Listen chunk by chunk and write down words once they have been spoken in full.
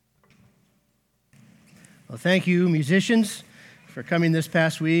Well, thank you, musicians, for coming this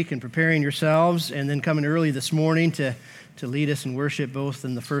past week and preparing yourselves, and then coming early this morning to lead us in worship, both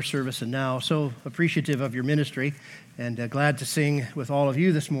in the first service and now. So appreciative of your ministry, and glad to sing with all of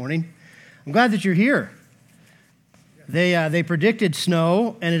you this morning. I'm glad that you're here. They predicted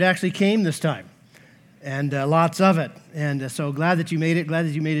snow, and it actually came this time, and lots of it. And so glad that you made it. Glad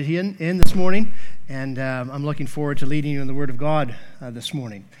that you made it in this morning, and I'm looking forward to leading you in the Word of God this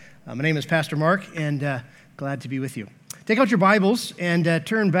morning. My name is Pastor Mark, and glad to be with you. Take out your Bibles and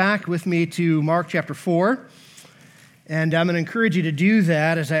turn back with me to Mark chapter 4. And I'm going to encourage you to do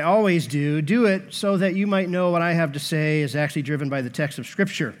that, as I always do. Do it so that you might know what I have to say is actually driven by the text of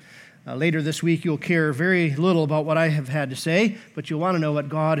Scripture. Later this week, you'll care very little about what I have had to say, but you'll want to know what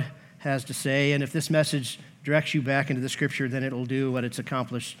God has to say. And if this message directs you back into the Scripture, then it'll do what it's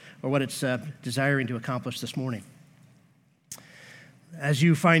accomplished, or what it's desiring to accomplish this morning. As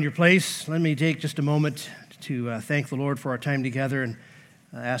you find your place, let me take just a moment to thank the Lord for our time together and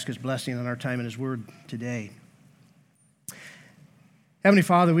ask His blessing on our time in His Word today. Heavenly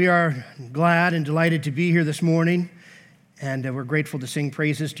Father, we are glad and delighted to be here this morning, and we're grateful to sing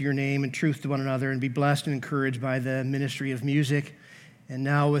praises to Your name and truth to one another and be blessed and encouraged by the ministry of music. And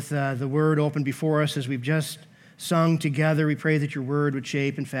now with the Word open before us as we've just sung together, we pray that Your Word would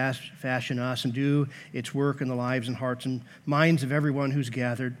shape and fashion us and do its work in the lives and hearts and minds of everyone who's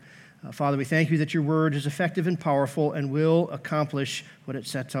gathered. Father, we thank You that Your Word is effective and powerful and will accomplish what it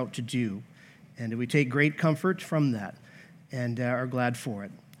sets out to do. And we take great comfort from that and are glad for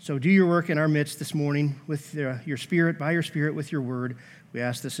it. So do Your work in our midst this morning with Your Spirit, by Your Spirit, with Your Word. We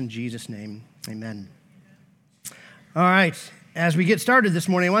ask this in Jesus' name. Amen. All right. As we get started this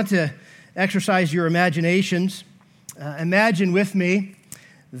morning, I want to exercise your imaginations. Imagine with me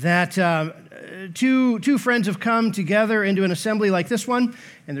that two friends have come together into an assembly like this one,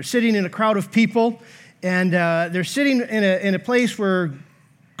 and they're sitting in a crowd of people, and they're sitting in a place where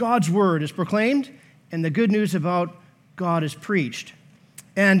God's word is proclaimed and the good news about God is preached.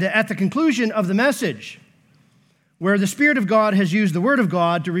 And at the conclusion of the message, where the Spirit of God has used the Word of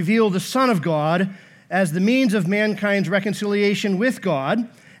God to reveal the Son of God as the means of mankind's reconciliation with God,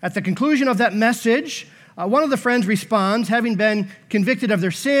 at the conclusion of that message, one of the friends responds, having been convicted of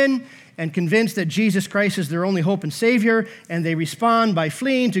their sin and convinced that Jesus Christ is their only hope and Savior, and they respond by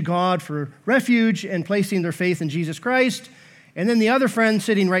fleeing to God for refuge and placing their faith in Jesus Christ. And then the other friend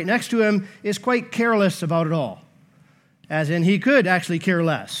sitting right next to him is quite careless about it all, as in he could actually care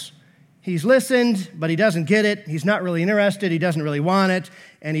less. He's listened, but he doesn't get it. He's not really interested. He doesn't really want it,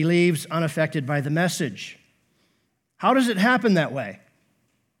 and he leaves unaffected by the message. How does it happen that way?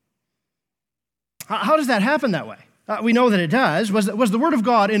 How does that happen that way? We know that it does. Was the Word of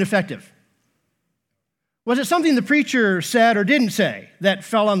God ineffective? Was it something the preacher said or didn't say that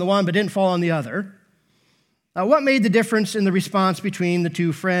fell on the one but didn't fall on the other? What made the difference in the response between the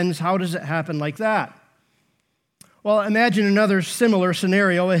two friends? How does it happen like that? Well, imagine another similar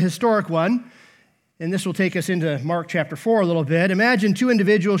scenario, a historic one, and this will take us into Mark chapter 4 a little bit. Imagine two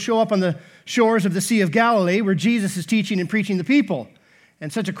individuals show up on the shores of the Sea of Galilee where Jesus is teaching and preaching the people.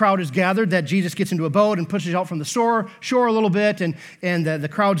 And such a crowd is gathered that Jesus gets into a boat and pushes out from the shore a little bit, and the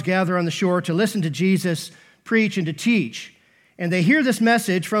crowds gather on the shore to listen to Jesus preach and to teach. And they hear this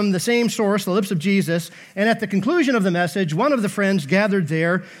message from the same source, the lips of Jesus, and at the conclusion of the message, one of the friends gathered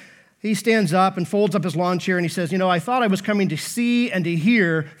there, he stands up and folds up his lawn chair and he says, I thought I was coming to see and to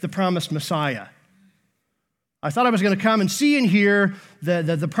hear the promised Messiah. I thought I was going to come and see and hear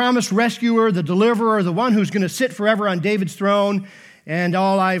the promised rescuer, the deliverer, the one who's going to sit forever on David's throne. And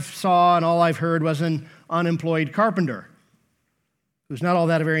all I've saw and all I've heard was an unemployed carpenter who's not all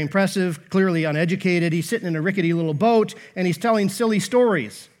that very impressive, clearly uneducated. He's sitting in a rickety little boat, and he's telling silly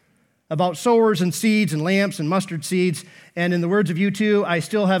stories about sowers and seeds and lamps and mustard seeds. And in the words of U2, I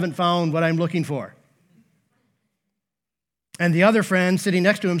still haven't found what I'm looking for. And the other friend sitting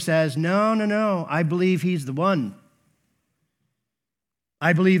next to him says, No, I believe he's the one.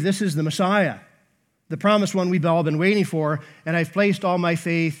 I believe this is the Messiah, the promised one we've all been waiting for, and I've placed all my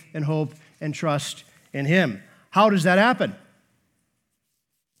faith and hope and trust in him. How does that happen?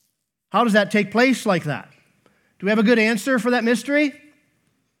 How does that take place like that? Do we have a good answer for that mystery?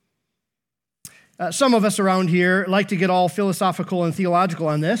 Some of us around here like to get all philosophical and theological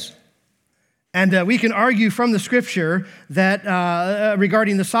on this, and we can argue from the Scripture that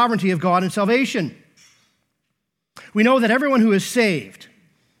regarding the sovereignty of God and salvation. We know that everyone who is saved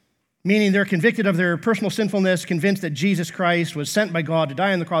meaning they're convicted of their personal sinfulness, convinced that Jesus Christ was sent by God to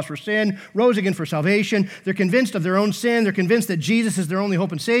die on the cross for sin, rose again for salvation. They're convinced of their own sin. They're convinced that Jesus is their only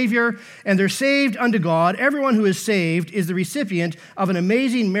hope and Savior, and they're saved unto God. Everyone who is saved is the recipient of an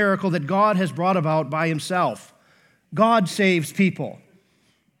amazing miracle that God has brought about by himself. God saves people.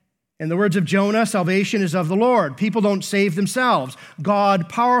 In the words of Jonah, salvation is of the Lord. People don't save themselves. God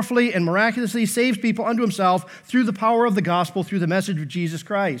powerfully and miraculously saves people unto himself through the power of the gospel, through the message of Jesus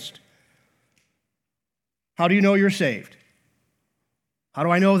Christ. How do you know you're saved? How do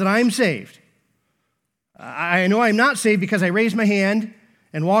I know that I'm saved? I know I'm not saved because I raised my hand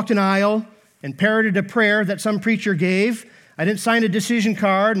and walked an aisle and parroted a prayer that some preacher gave. I didn't sign a decision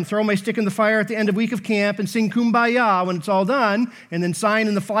card and throw my stick in the fire at the end of week of camp and sing Kumbaya when it's all done and then sign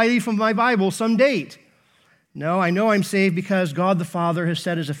in the flyleaf of my Bible some date. No, I know I'm saved because God the Father has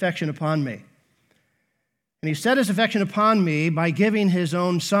set his affection upon me. And he set his affection upon me by giving his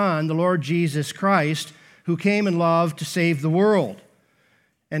own Son, the Lord Jesus Christ, who came in love to save the world.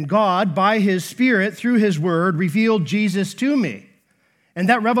 And God, by his Spirit, through his word, revealed Jesus to me. And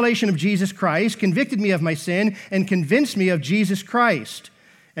that revelation of Jesus Christ convicted me of my sin and convinced me of Jesus Christ.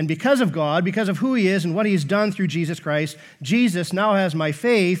 And because of God, because of who he is and what he has done through Jesus Christ, Jesus now has my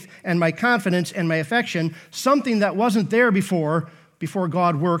faith and my confidence and my affection, something that wasn't there before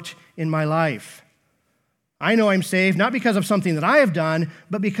God worked in my life. I know I'm saved not because of something that I have done,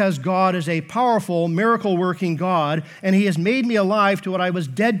 but because God is a powerful, miracle-working God, and he has made me alive to what I was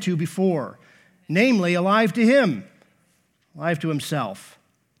dead to before, namely, alive to him, alive to himself.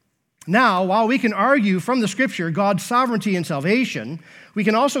 Now, while we can argue from the Scripture God's sovereignty and salvation, we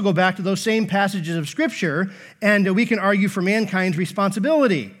can also go back to those same passages of Scripture, and we can argue for mankind's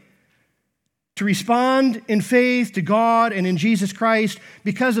responsibility to respond in faith to God and in Jesus Christ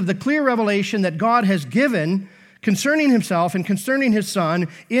because of the clear revelation that God has given concerning himself and concerning his Son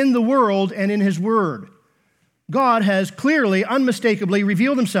in the world and in his word. God has clearly, unmistakably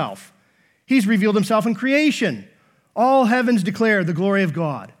revealed himself. He's revealed himself in creation. All heavens declare the glory of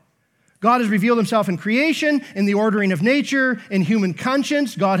God. God has revealed himself in creation, in the ordering of nature, in human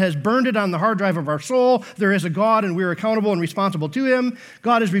conscience. God has burned it on the hard drive of our soul. There is a God, and we're accountable and responsible to him.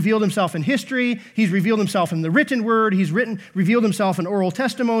 God has revealed himself in history. He's revealed himself in the written word. He's revealed himself in oral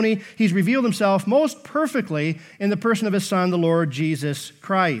testimony. He's revealed himself most perfectly in the person of his Son, the Lord Jesus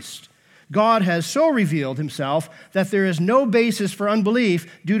Christ. God has so revealed himself that there is no basis for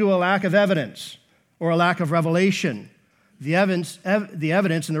unbelief due to a lack of evidence or a lack of revelation. The evidence and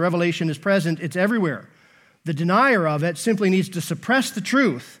the revelation is present. It's everywhere. The denier of it simply needs to suppress the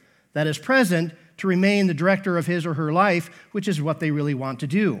truth that is present to remain the director of his or her life, which is what they really want to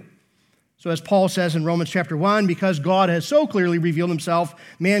do. So as Paul says in Romans chapter 1, because God has so clearly revealed himself,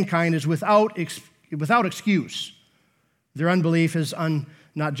 mankind is without excuse. Their unbelief is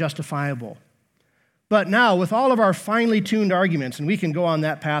not justifiable. But now, with all of our finely tuned arguments, and we can go on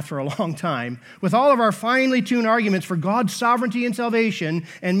that path for a long time, with all of our finely tuned arguments for God's sovereignty and salvation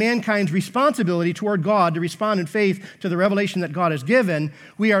and mankind's responsibility toward God to respond in faith to the revelation that God has given,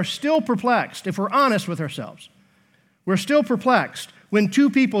 we are still perplexed, if we're honest with ourselves. We're still perplexed when two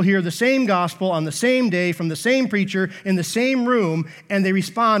people hear the same gospel on the same day from the same preacher in the same room, and they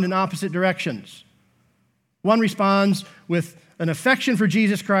respond in opposite directions. One responds with an affection for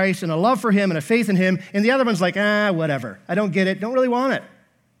Jesus Christ and a love for him and a faith in him, and the other one's like, whatever. I don't get it, don't really want it.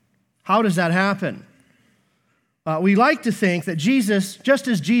 How does that happen? We like to think that Jesus, just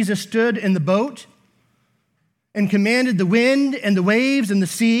as Jesus stood in the boat and commanded the wind and the waves and the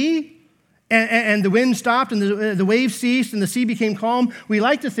sea, and the wind stopped and the waves ceased and the sea became calm, we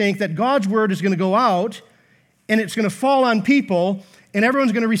like to think that God's word is going to go out and it's going to fall on people and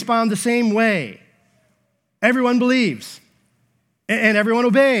everyone's going to respond the same way. Everyone believes. And everyone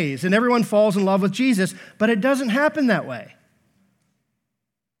obeys, and everyone falls in love with Jesus, but it doesn't happen that way.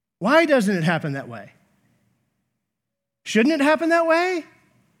 Why doesn't it happen that way? Shouldn't it happen that way?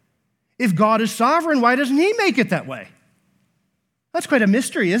 If God is sovereign, why doesn't he make it that way? That's quite a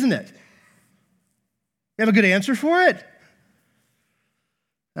mystery, isn't it? You have a good answer for it?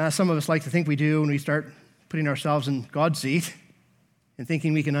 Some of us like to think we do when we start putting ourselves in God's seat and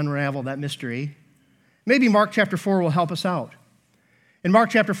thinking we can unravel that mystery. Maybe Mark chapter 4 will help us out. In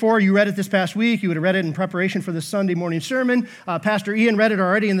Mark chapter 4, you read it this past week. You would have read it in preparation for this Sunday morning sermon. Pastor Ian read it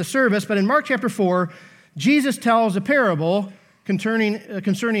already in the service. But in Mark chapter 4, Jesus tells a parable concerning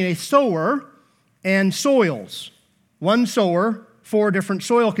a sower and soils. One sower, 4 different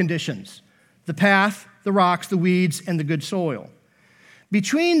soil conditions: the path, the rocks, the weeds, and the good soil.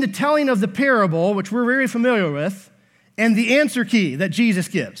 Between the telling of the parable, which we're very familiar with, and the answer key that Jesus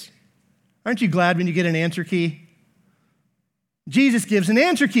gives. Aren't you glad when you get an answer key? Jesus gives an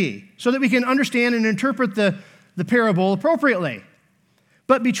answer key so that we can understand and interpret the parable appropriately.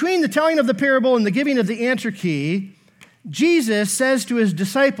 But between the telling of the parable and the giving of the answer key, Jesus says to his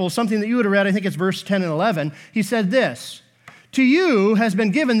disciples something that you would have read, I think it's verse 10 and 11. He said this, "To you has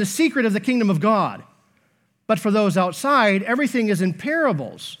been given the secret of the kingdom of God. But for those outside, everything is in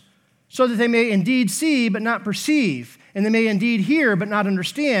parables, so that they may indeed see but not perceive, and they may indeed hear but not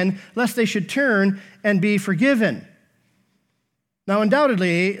understand, lest they should turn and be forgiven." Now,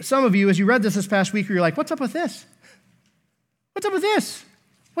 undoubtedly, some of you, as you read this past week, you're like, what's up with this? What's up with this?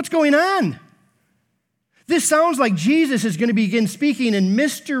 What's going on? This sounds like Jesus is going to begin speaking in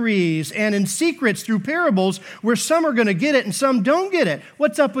mysteries and in secrets through parables where some are going to get it and some don't get it.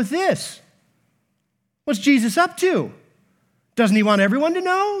 What's up with this? What's Jesus up to? Doesn't he want everyone to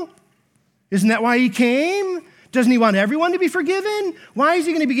know? Isn't that why he came? Doesn't he want everyone to be forgiven? Why is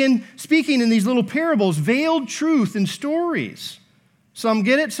he going to begin speaking in these little parables, veiled truth and stories? Some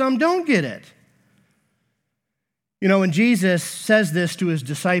get it, some don't get it. You know, when Jesus says this to his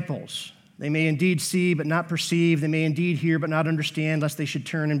disciples, they may indeed see but not perceive, they may indeed hear but not understand, lest they should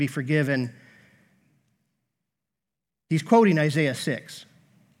turn and be forgiven. He's quoting Isaiah 6.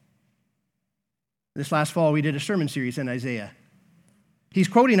 This last fall, we did a sermon series in Isaiah. He's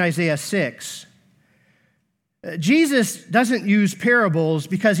quoting Isaiah 6. Jesus doesn't use parables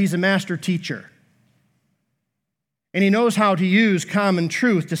because he's a master teacher. And he knows how to use common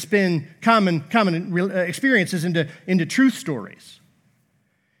truth to spin common experiences into truth stories.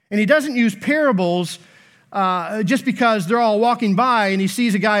 And he doesn't use parables just because they're all walking by and he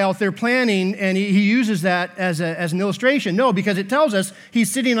sees a guy out there planting and he uses that as an illustration. No, because it tells us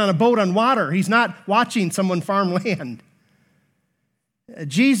he's sitting on a boat on water. He's not watching someone farm land.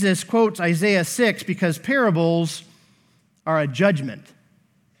 Jesus quotes Isaiah 6 because parables are a judgment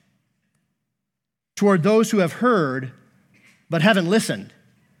toward those who have heard but haven't listened,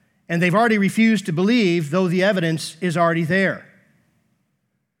 and they've already refused to believe, though the evidence is already there.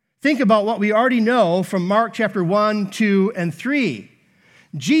 Think about what we already know from Mark chapter 1, 2, and 3.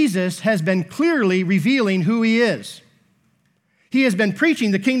 Jesus has been clearly revealing who he is. He has been preaching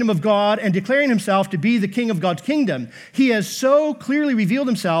the kingdom of God and declaring himself to be the king of God's kingdom. He has so clearly revealed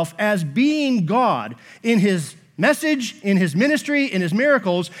himself as being God in his message, in his ministry, in his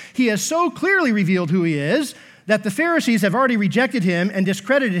miracles. He has so clearly revealed who he is that the Pharisees have already rejected him and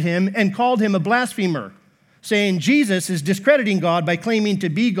discredited him and called him a blasphemer, saying Jesus is discrediting God by claiming to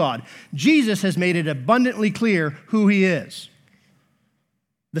be God. Jesus has made it abundantly clear who he is.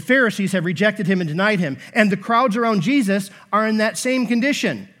 The Pharisees have rejected him and denied him, and the crowds around Jesus are in that same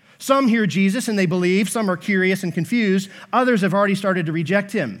condition. Some hear Jesus and they believe, some are curious and confused, others have already started to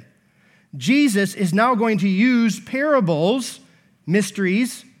reject him. Jesus is now going to use parables,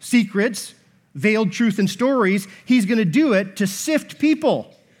 mysteries, secrets, veiled truth and stories. He's going to do it to sift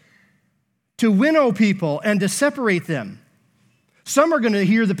people, to winnow people, and to separate them. Some are going to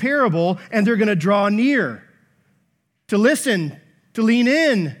hear the parable and they're going to draw near, to listen, to lean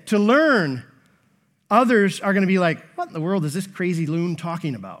in, to learn. Others are going to be like, what in the world is this crazy loon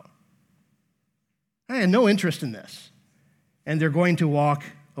talking about? I had no interest in this. And they're going to walk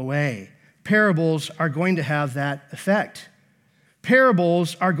away. Parables are going to have that effect.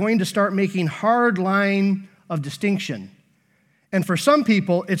 Parables are going to start making hard line of distinction. And for some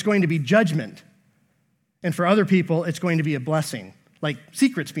people, it's going to be judgment. And for other people, it's going to be a blessing, like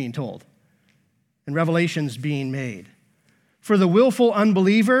secrets being told and revelations being made. For the willful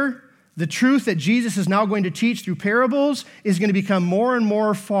unbeliever, the truth that Jesus is now going to teach through parables is going to become more and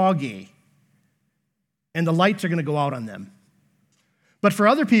more foggy, and the lights are going to go out on them. But for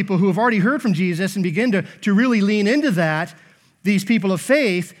other people who have already heard from Jesus and begin to really lean into that, these people of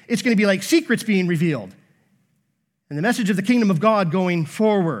faith, it's going to be like secrets being revealed and the message of the kingdom of God going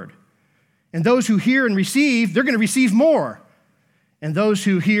forward. And those who hear and receive, they're going to receive more. And those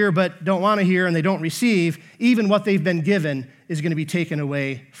who hear but don't want to hear and they don't receive, even what they've been given is going to be taken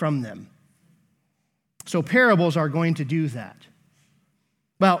away from them. So parables are going to do that.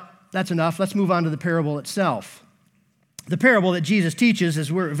 Well, that's enough. Let's move on to the parable itself. The parable that Jesus teaches,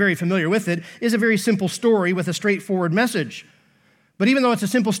 as we're very familiar with it, is a very simple story with a straightforward message. But even though it's a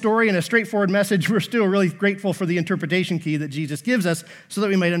simple story and a straightforward message, we're still really grateful for the interpretation key that Jesus gives us so that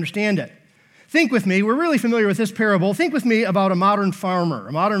we might understand it. Think with me, we're really familiar with this parable. Think with me about a modern farmer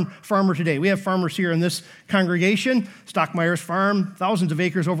today. We have farmers here in this congregation, Stockmeyer's Farm, thousands of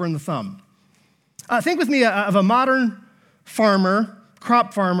acres over in the Thumb. Think with me of a modern farmer,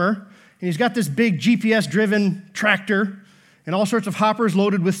 crop farmer, and he's got this big GPS-driven tractor and all sorts of hoppers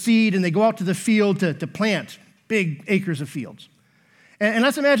loaded with seed, and they go out to the field to plant big acres of fields. And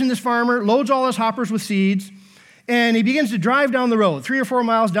let's imagine this farmer loads all his hoppers with seeds, and he begins to drive down the road, 3 or 4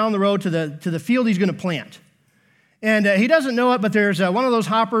 miles down the road to the field he's going to plant. And he doesn't know it, but there's one of those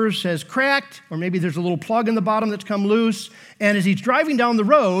hoppers has cracked, or maybe there's a little plug in the bottom that's come loose. And as he's driving down the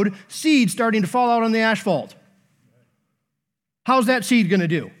road, seed's starting to fall out on the asphalt. How's that seed going to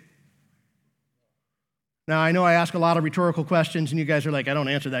do? Now, I know I ask a lot of rhetorical questions, and you guys are like, I don't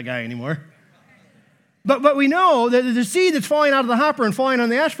answer that guy anymore. But we know that the seed that's falling out of the hopper and falling on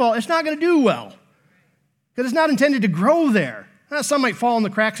the asphalt, it's not going to do well, because it's not intended to grow there. Some might fall in the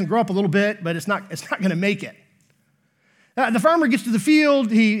cracks and grow up a little bit, but it's not going to make it. The farmer gets to the field.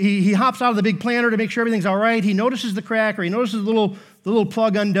 He hops out of the big planter to make sure everything's all right. He notices the crack, or he notices the little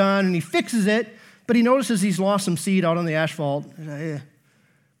plug undone, and he fixes it, but he notices he's lost some seed out on the asphalt.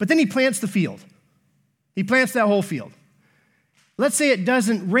 But then he plants the field. He plants that whole field. Let's say it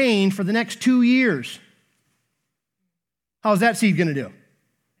doesn't rain for the next 2 years. How's that seed going to do?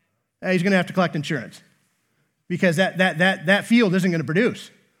 He's going to have to collect insurance, because that field isn't going to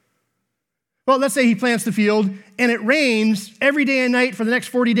produce. Well, let's say he plants the field and it rains every day and night for the next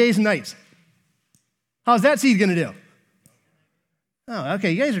 40 days and nights. How's that seed going to do? Oh,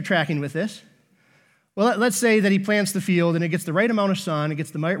 okay, you guys are tracking with this. Well, let's say that he plants the field and it gets the right amount of sun, it gets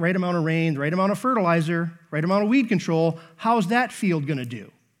the right amount of rain, the right amount of fertilizer, right amount of weed control. How's that field going to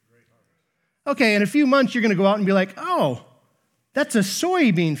do? Okay, in a few months you're going to go out and be like, oh, that's a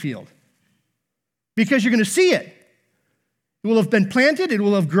soybean field, because you're going to see it. It will have been planted, it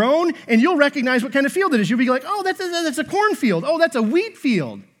will have grown, and you'll recognize what kind of field it is. You'll be like, oh, that's a cornfield. Oh, that's a wheat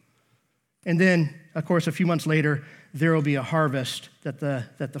field. And then, of course, a few months later, there will be a harvest that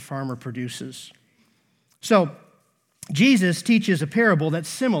the farmer produces. So, Jesus teaches a parable that's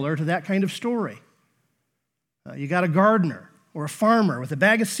similar to that kind of story. You got a gardener or a farmer with a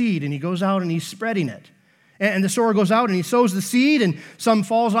bag of seed, and he goes out and he's spreading it. And the sower goes out and he sows the seed, and some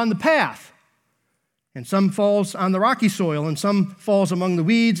falls on the path, and some falls on the rocky soil, and some falls among the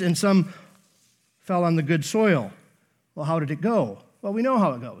weeds, and some fell on the good soil. Well, how did it go? Well, we know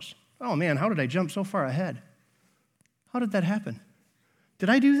how it goes. Oh man, how did I jump so far ahead? How did that happen? Did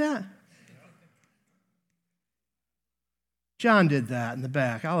I do that? John did that in the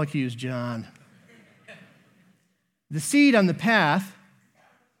back. I'll accuse John. The seed on the path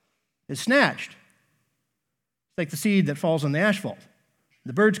is snatched. It's like the seed that falls on the asphalt.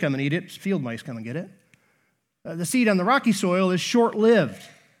 The birds come and eat it. Field mice come and get it. The seed on the rocky soil is short-lived.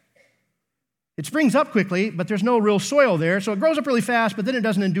 It springs up quickly, but there's no real soil there, so it grows up really fast, but then it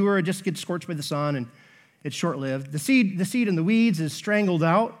doesn't endure. It just gets scorched by the sun, and it's short-lived. The seed in the weeds is strangled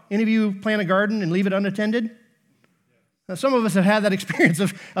out. Any of you plant a garden and leave it unattended? Now, some of us have had that experience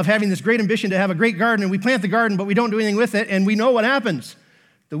of having this great ambition to have a great garden, and we plant the garden, but we don't do anything with it, and we know what happens.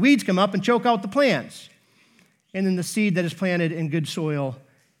 The weeds come up and choke out the plants. And then the seed that is planted in good soil,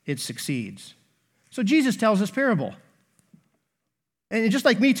 it succeeds. So Jesus tells this parable. And just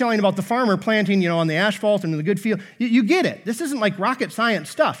like me telling about the farmer planting, on the asphalt and in the good field, you get it. This isn't like rocket science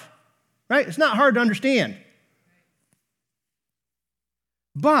stuff, right? It's not hard to understand.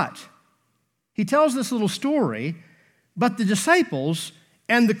 But he tells this little story, but the disciples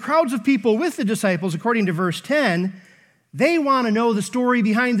and the crowds of people with the disciples, according to verse 10, they want to know the story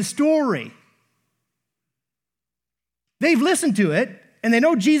behind the story. They've listened to it, and they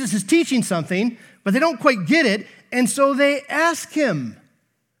know Jesus is teaching something, but they don't quite get it, and so they ask him.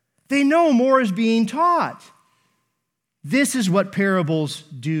 They know more is being taught. This is what parables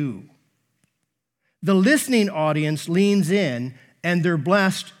do. The listening audience leans in, and they're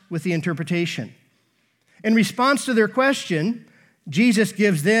blessed with the interpretation. In response to their question, Jesus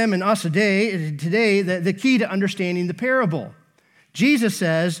gives them and us today the key to understanding the parable. Jesus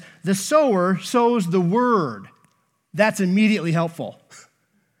says, the sower sows the word. That's immediately helpful.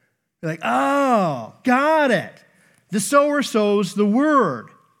 You're like, oh, got it. The sower sows the word.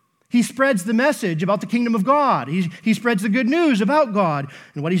 He spreads the message about the kingdom of God. He spreads the good news about God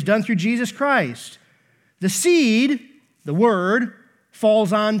and what he's done through Jesus Christ. The seed, the word,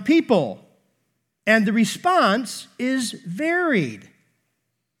 falls on people. And the response is varied,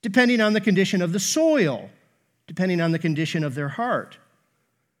 depending on the condition of the soil, depending on the condition of their heart.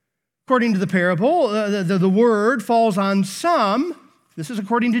 According to the parable, the word falls on some. This is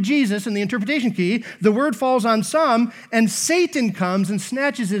according to Jesus in the interpretation key. The word falls on some, and Satan comes and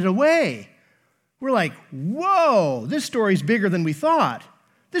snatches it away. We're like, whoa, this story's bigger than we thought.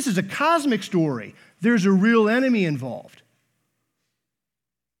 This is a cosmic story. There's a real enemy involved.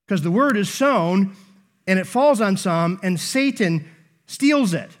 Because the word is sown, and it falls on some, and Satan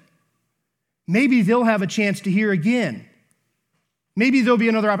steals it. Maybe they'll have a chance to hear again. Maybe there'll be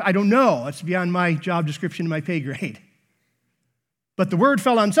another I don't know. It's beyond my job description and my pay grade. But the word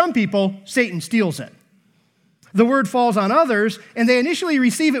fell on some people, Satan steals it. The word falls on others, and they initially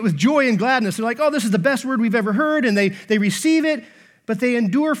receive it with joy and gladness. They're like, oh, this is the best word we've ever heard, and they receive it, but they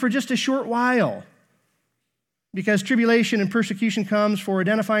endure for just a short while because tribulation and persecution comes for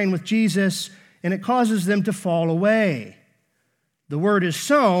identifying with Jesus, and it causes them to fall away. The word is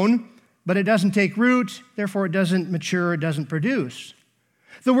sown, but it doesn't take root, therefore it doesn't mature, it doesn't produce.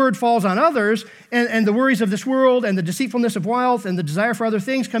 The word falls on others, and the worries of this world and the deceitfulness of wealth and the desire for other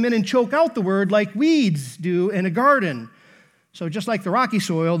things come in and choke out the word like weeds do in a garden. So just like the rocky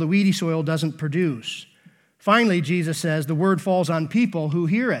soil, the weedy soil doesn't produce. Finally, Jesus says the word falls on people who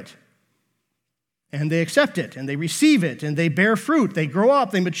hear it, and they accept it, and they receive it, and they bear fruit. They grow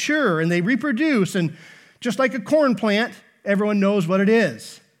up, they mature, and they reproduce. And just like a corn plant, everyone knows what it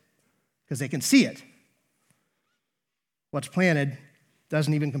is because they can see it. What's planted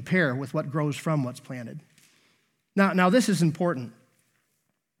doesn't even compare with what grows from what's planted. Now this is important.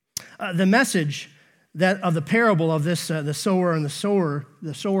 The message of the parable of this, the sower and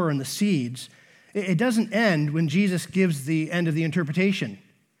the seeds, it doesn't end when Jesus gives the end of the interpretation.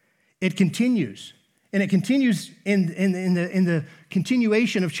 It continues, and it continues in the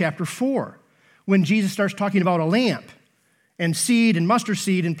continuation of chapter 4, when Jesus starts talking about a lamp and seed and mustard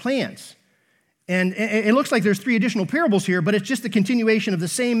seed and plants. And it looks like there's 3 additional parables here, but it's just the continuation of the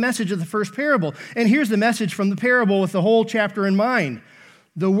same message of the first parable. And here's the message from the parable with the whole chapter in mind.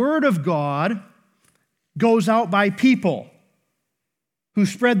 The word of God goes out by people who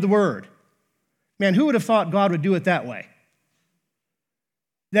spread the word. Man, who would have thought God would do it that way?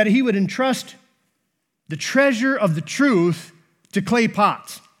 That he would entrust the treasure of the truth to clay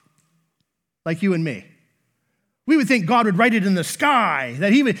pots, like you and me. We would think God would write it in the sky,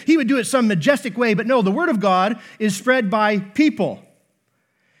 that he would do it some majestic way, but no, the word of God is spread by people.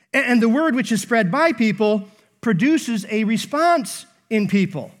 And the word which is spread by people produces a response in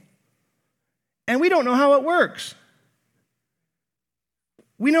people. And we don't know how it works.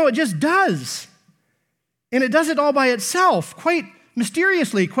 We know it just does. And it does it all by itself, quite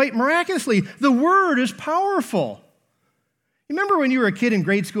mysteriously, quite miraculously. The word is powerful. Remember when you were a kid in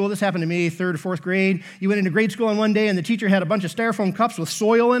grade school? This happened to me, 3rd or 4th grade. You went into grade school on one day and the teacher had a bunch of styrofoam cups with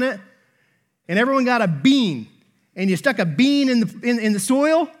soil in it, and everyone got a bean, and you stuck a bean in the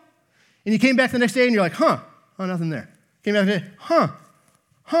soil, and you came back the next day and you're like, oh, nothing there. Came back the next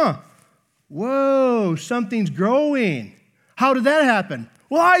day, whoa, something's growing. How did that happen?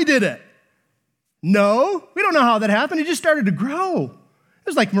 Well, I did it. No, we don't know how that happened. It just started to grow. It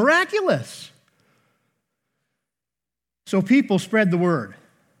was like miraculous. So people spread the word.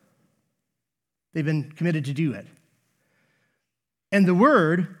 They've been committed to do it. And the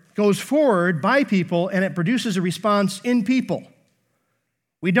word goes forward by people, and it produces a response in people.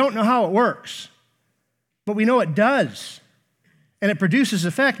 We don't know how it works, but we know it does. And it produces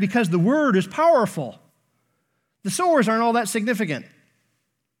effect because the word is powerful. The sowers aren't all that significant.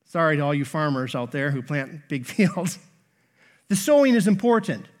 Sorry to all you farmers out there who plant big fields. The sowing is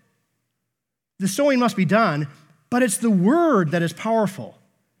important. The sowing must be done, but it's the word that is powerful.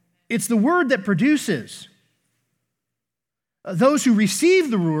 It's the word that produces. Those who receive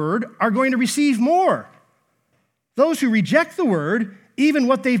the word are going to receive more. Those who reject the word, even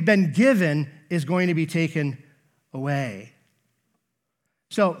what they've been given is going to be taken away.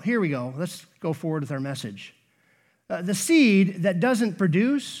 So here we go. Let's go forward with our message. The seed that doesn't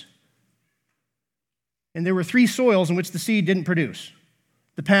produce, and there were 3 soils in which the seed didn't produce: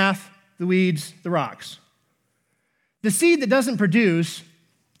 the path, the weeds, the rocks. The seed that doesn't produce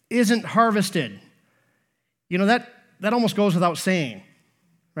isn't harvested. You know, that almost goes without saying,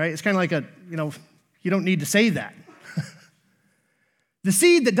 right? It's kind of like you don't need to say that. The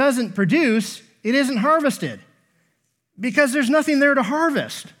seed that doesn't produce, it isn't harvested because there's nothing there to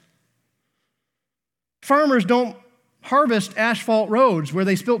harvest. Farmers don't harvest asphalt roads where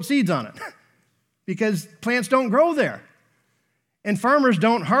they spilt seeds on it because plants don't grow there. And farmers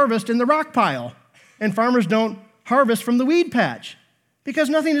don't harvest in the rock pile. And farmers don't harvest from the weed patch because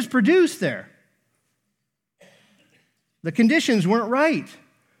nothing is produced there. The conditions weren't right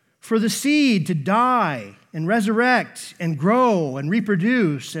for the seed to die and resurrect and grow and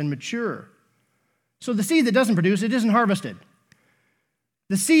reproduce and mature. So the seed that doesn't produce, it isn't harvested.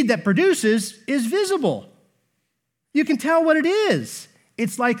 The seed that produces is visible. You can tell what it is.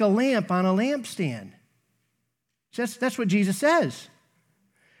 It's like a lamp on a lampstand. That's what Jesus says.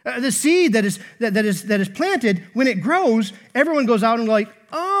 The seed that is planted, when it grows, everyone goes out and like,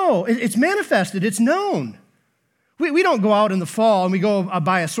 oh, it's manifested, it's known. We don't go out in the fall and we go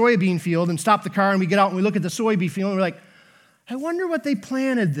buy a soybean field and stop the car and we get out and we look at the soybean field and we're like, I wonder what they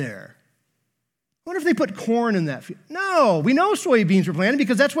planted there. I wonder if they put corn in that field. No, we know soybeans were planted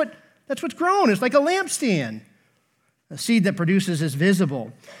because that's what's grown. It's like a lampstand. A seed that produces is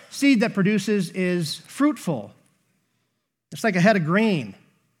visible. Seed that produces is fruitful. It's like a head of grain.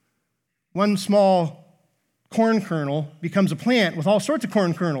 One small corn kernel becomes a plant with all sorts of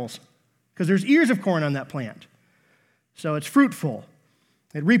corn kernels because there's ears of corn on that plant. So it's fruitful.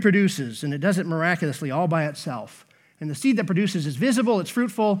 It reproduces, and it does it miraculously all by itself. And the seed that produces is visible, it's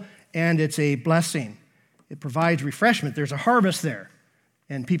fruitful, and it's a blessing. It provides refreshment. There's a harvest there,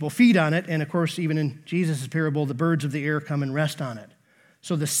 and people feed on it. And of course, even in Jesus' parable, the birds of the air come and rest on it.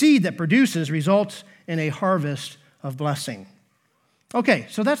 So the seed that produces results in a harvest of blessing. Okay,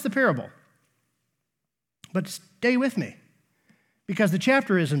 so that's the parable. But stay with me, because the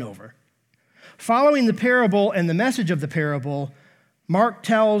chapter isn't over. Following the parable and the message of the parable, Mark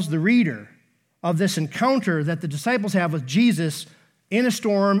tells the reader of this encounter that the disciples have with Jesus in a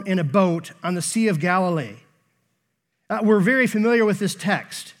storm in a boat on the Sea of Galilee. We're very familiar with this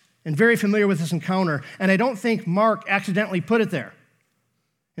text and very familiar with this encounter, and I don't think Mark accidentally put it there.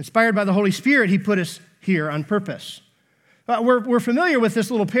 Inspired by the Holy Spirit, he put us here on purpose. We're familiar with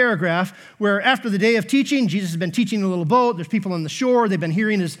this little paragraph where after the day of teaching, Jesus has been teaching in a little boat. There's people on the shore. They've been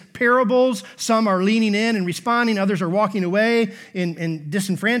hearing his parables. Some are leaning in and responding. Others are walking away and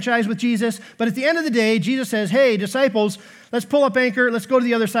disenfranchised with Jesus. But at the end of the day, Jesus says, hey, disciples, let's pull up anchor. Let's go to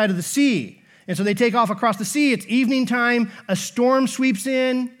the other side of the sea. And so they take off across the sea. It's evening time. A storm sweeps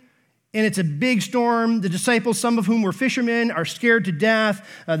in. And it's a big storm. The disciples, some of whom were fishermen, are scared to death.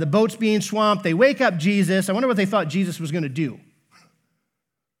 The boat's being swamped. They wake up Jesus. I wonder what they thought Jesus was going to do.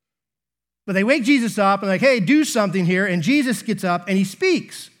 But they wake Jesus up and like, hey, do something here. And Jesus gets up and he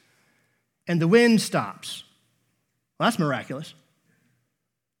speaks. And the wind stops. Well, that's miraculous.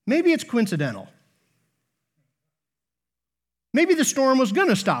 Maybe it's coincidental. Maybe the storm was going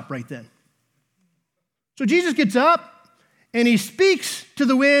to stop right then. So Jesus gets up. And he speaks to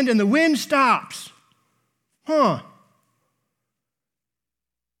the wind, and the wind stops. But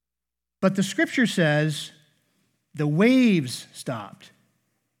the scripture says the waves stopped,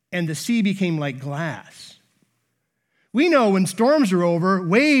 and the sea became like glass. We know when storms are over,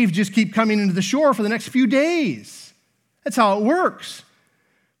 waves just keep coming into the shore for the next few days. That's how it works.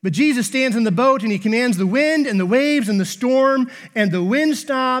 But Jesus stands in the boat and he commands the wind and the waves and the storm, and the wind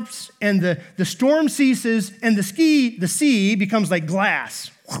stops and the storm ceases and the sea becomes like glass.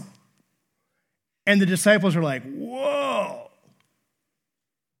 And the disciples are like, whoa,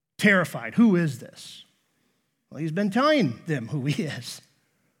 terrified. Who is this? Well, he's been telling them who he is.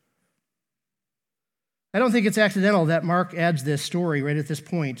 I don't think it's accidental that Mark adds this story right at this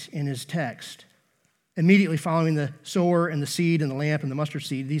point in his text. Immediately following the sower and the seed and the lamp and the mustard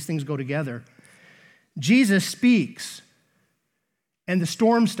seed, these things go together. Jesus speaks, and the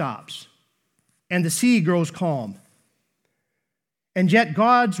storm stops, and the sea grows calm. And yet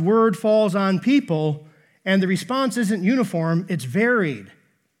God's word falls on people, and the response isn't uniform, it's varied.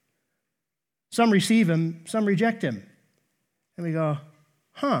 Some receive him, some reject him. And we go,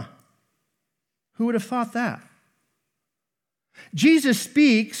 who would have thought that? Jesus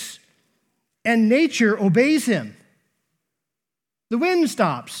speaks, and nature obeys him. The wind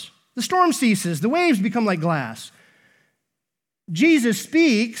stops. The storm ceases. The waves become like glass. Jesus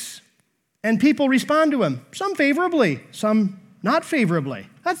speaks, and people respond to him. Some favorably, some not favorably.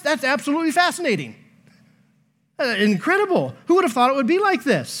 That's absolutely fascinating. Incredible. Who would have thought it would be like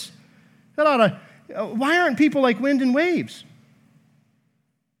this? Why aren't people like wind and waves?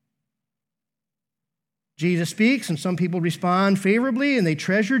 Jesus speaks, and some people respond favorably, and they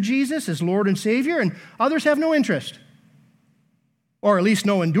treasure Jesus as Lord and Savior, and others have no interest, or at least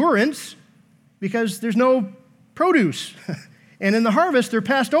no endurance, because there's no produce. And in the harvest, they're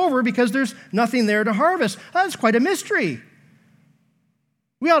passed over because there's nothing there to harvest. That's quite a mystery.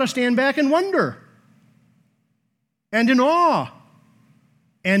 We ought to stand back and wonder, and in awe,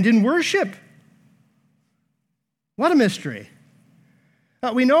 and in worship. What a mystery.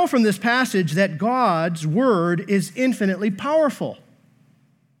 We know from this passage that God's word is infinitely powerful,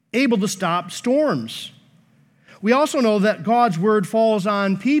 able to stop storms. We also know that God's word falls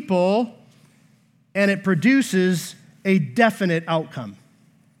on people and it produces a definite outcome.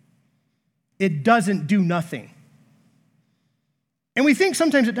 It doesn't do nothing. And we think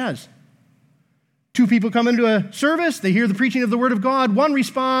sometimes it does. Two people come into a service, they hear the preaching of the word of God. One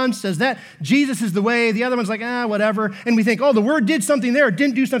responds, says that Jesus is the way. The other one's like, whatever. And we think, the word did something there. It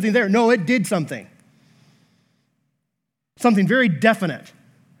didn't do something there. No, it did something. Something very definite.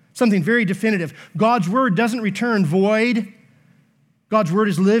 Something very definitive. God's word doesn't return void. God's word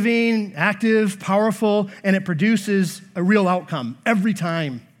is living, active, powerful, and it produces a real outcome every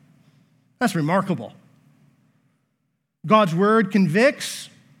time. That's remarkable. God's word convicts,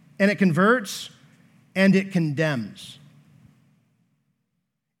 and it converts, and it condemns.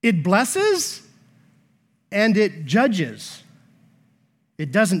 It blesses and it judges.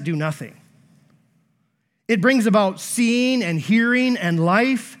 It doesn't do nothing. It brings about seeing and hearing and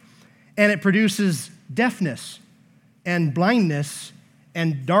life, and it produces deafness and blindness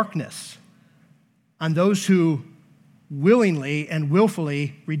and darkness on those who willingly and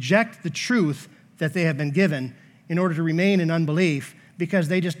willfully reject the truth that they have been given in order to remain in unbelief because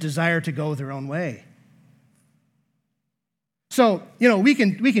they just desire to go their own way. So, we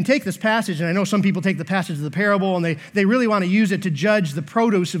can take this passage, and I know some people take the passage of the parable and they really want to use it to judge the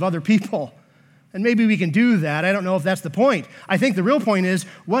produce of other people. And maybe we can do that. I don't know if that's the point. I think the real point is,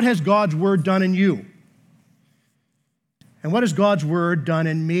 what has God's word done in you? And what has God's word done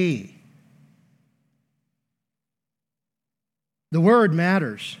in me? The word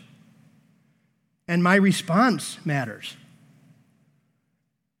matters. And my response matters.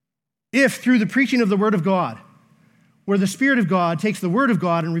 If through the preaching of the word of God, where the Spirit of God takes the Word of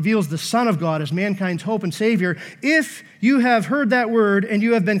God and reveals the Son of God as mankind's hope and Savior, if you have heard that word and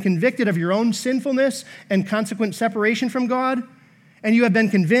you have been convicted of your own sinfulness and consequent separation from God, and you have been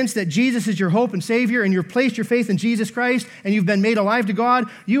convinced that Jesus is your hope and Savior, and you've placed your faith in Jesus Christ, and you've been made alive to God,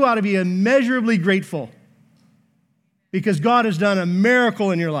 you ought to be immeasurably grateful because God has done a miracle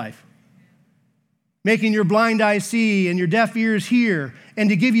in your life, making your blind eyes see and your deaf ears hear, and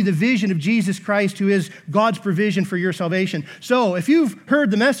to give you the vision of Jesus Christ, who is God's provision for your salvation. So if you've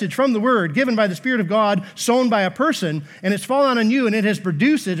heard the message from the Word given by the Spirit of God, sown by a person, and it's fallen on you and it has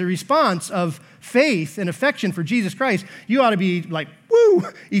produced a response of faith and affection for Jesus Christ, you ought to be like, woo,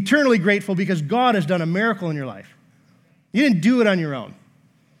 eternally grateful because God has done a miracle in your life. You didn't do it on your own.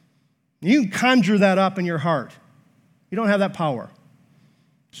 You can conjure that up in your heart. You don't have that power.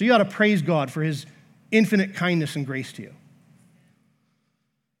 So you ought to praise God for His infinite kindness and grace to you.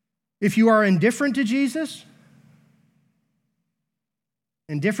 If you are indifferent to Jesus,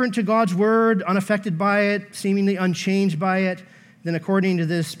 indifferent to God's word, unaffected by it, seemingly unchanged by it, then according to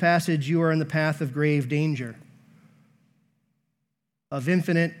this passage, you are in the path of grave danger, of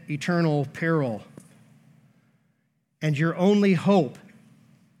infinite, eternal peril. And your only hope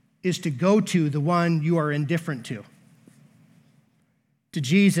is to go to the one you are indifferent to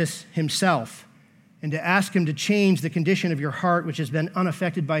Jesus himself, and to ask him to change the condition of your heart, which has been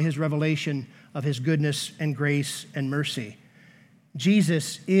unaffected by his revelation of his goodness and grace and mercy.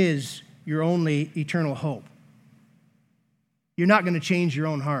 Jesus is your only eternal hope. You're not going to change your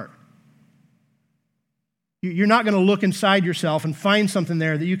own heart. You're not going to look inside yourself and find something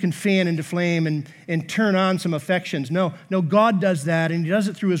there that you can fan into flame and turn on some affections. No, God does that, and he does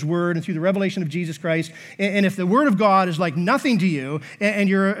it through his word and through the revelation of Jesus Christ. And if the word of God is like nothing to you, and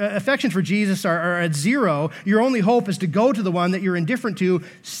your affections for Jesus are at zero, your only hope is to go to the one that you're indifferent to,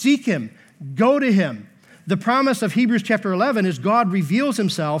 seek him, go to him. The promise of Hebrews chapter 11 is God reveals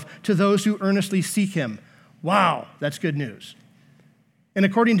himself to those who earnestly seek him. Wow, that's good news. And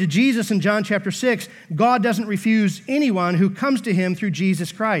according to Jesus in John chapter 6, God doesn't refuse anyone who comes to him through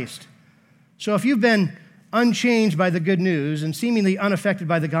Jesus Christ. So if you've been unchanged by the good news and seemingly unaffected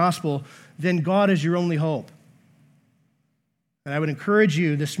by the gospel, then God is your only hope. And I would encourage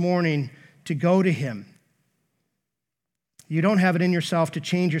you this morning to go to him. You don't have it in yourself to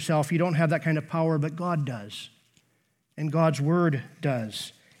change yourself. You don't have that kind of power, but God does. And God's word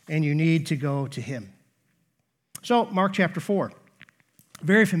does. And you need to go to him. So, Mark chapter 4.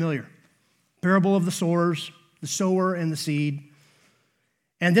 Very familiar. Parable of the sowers, the sower and the seed.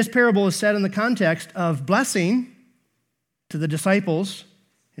 And this parable is set in the context of blessing to the disciples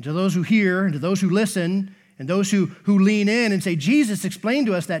and to those who hear and to those who listen and those who lean in and say, Jesus explained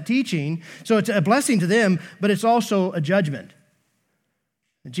to us that teaching. So it's a blessing to them, but it's also a judgment.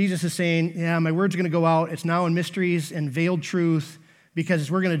 And Jesus is saying, yeah, my word's going to go out. It's now in mysteries and veiled truth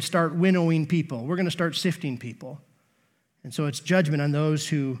because we're going to start winnowing people. We're going to start sifting people. And so it's judgment on those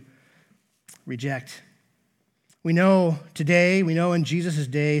who reject. We know today, we know in Jesus'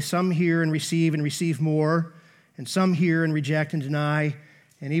 day, some hear and receive more, and some hear and reject and deny,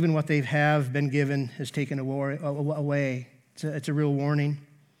 and even what they have been given is taken away. It's a real warning.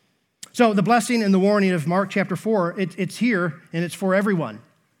 So the blessing and the warning of Mark chapter 4, it's here, and it's for everyone.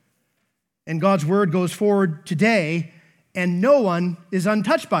 And God's word goes forward today, and no one is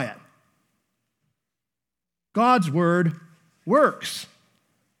untouched by it. God's word works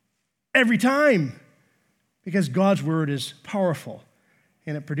every time because God's word is powerful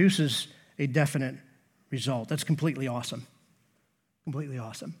and it produces a definite result. That's completely awesome. Completely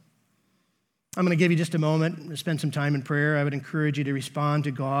awesome. I'm going to give you just a moment to spend some time in prayer. I would encourage you to respond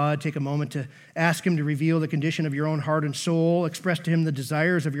to God. Take a moment to ask him to reveal the condition of your own heart and soul. Express to him the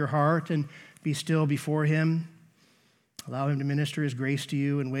desires of your heart and be still before him. Allow him to minister his grace to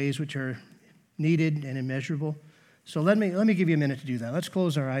you in ways which are needed and immeasurable. So let me give you a minute to do that. Let's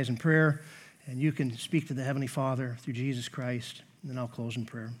close our eyes in prayer, and you can speak to the Heavenly Father through Jesus Christ, and then I'll close in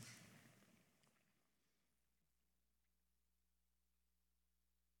prayer.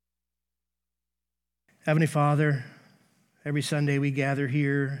 Heavenly Father, every Sunday we gather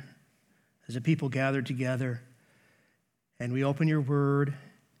here as a people gathered together, and we open your word,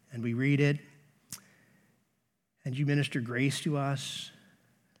 and we read it, and you minister grace to us,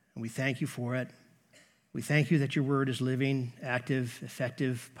 and we thank you for it. We thank you that your word is living, active,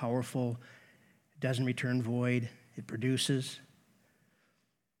 effective, powerful. It doesn't return void. It produces.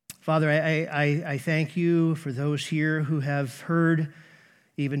 Father, I thank you for those here who have heard,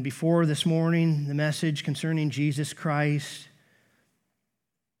 even before this morning, the message concerning Jesus Christ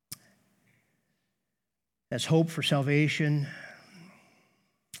as hope for salvation,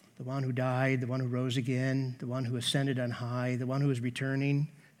 the one who died, the one who rose again, the one who ascended on high, the one who is returning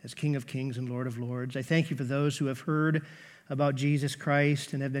as King of Kings and Lord of Lords. I thank you for those who have heard about Jesus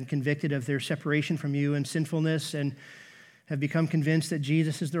Christ and have been convicted of their separation from you and sinfulness and have become convinced that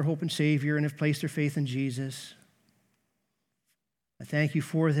Jesus is their hope and Savior and have placed their faith in Jesus. I thank you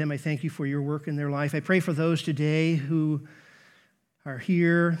for them. I thank you for your work in their life. I pray for those today who are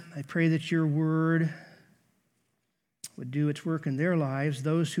here. I pray that your word would do its work in their lives.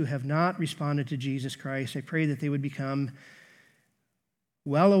 Those who have not responded to Jesus Christ, I pray that they would become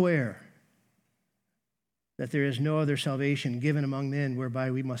well aware that there is no other salvation given among men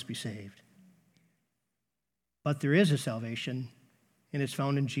whereby we must be saved. But there is a salvation, and it's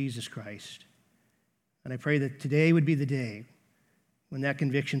found in Jesus Christ. And I pray that today would be the day when that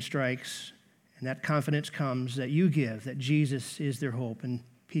conviction strikes and that confidence comes that you give, that Jesus is their hope, and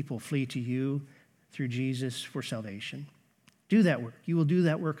people flee to you through Jesus for salvation. Do that work. You will do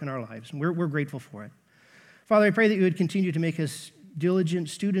that work in our lives, and we're grateful for it. Father, I pray that you would continue to make us diligent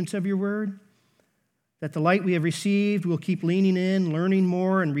students of your word, that the light we have received will keep leaning in, learning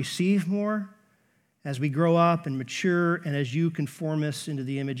more, and receive more as we grow up and mature and as you conform us into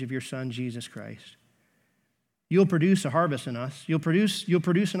the image of your Son, Jesus Christ. You'll produce a harvest in us. You'll produce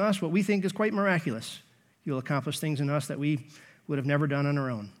in us what we think is quite miraculous. You'll accomplish things in us that we would have never done on our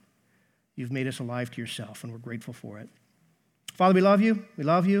own. You've made us alive to yourself, and we're grateful for it. Father, we love you. We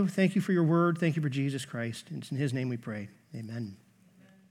love you. Thank you for your word. Thank you for Jesus Christ. It's in his name we pray. Amen.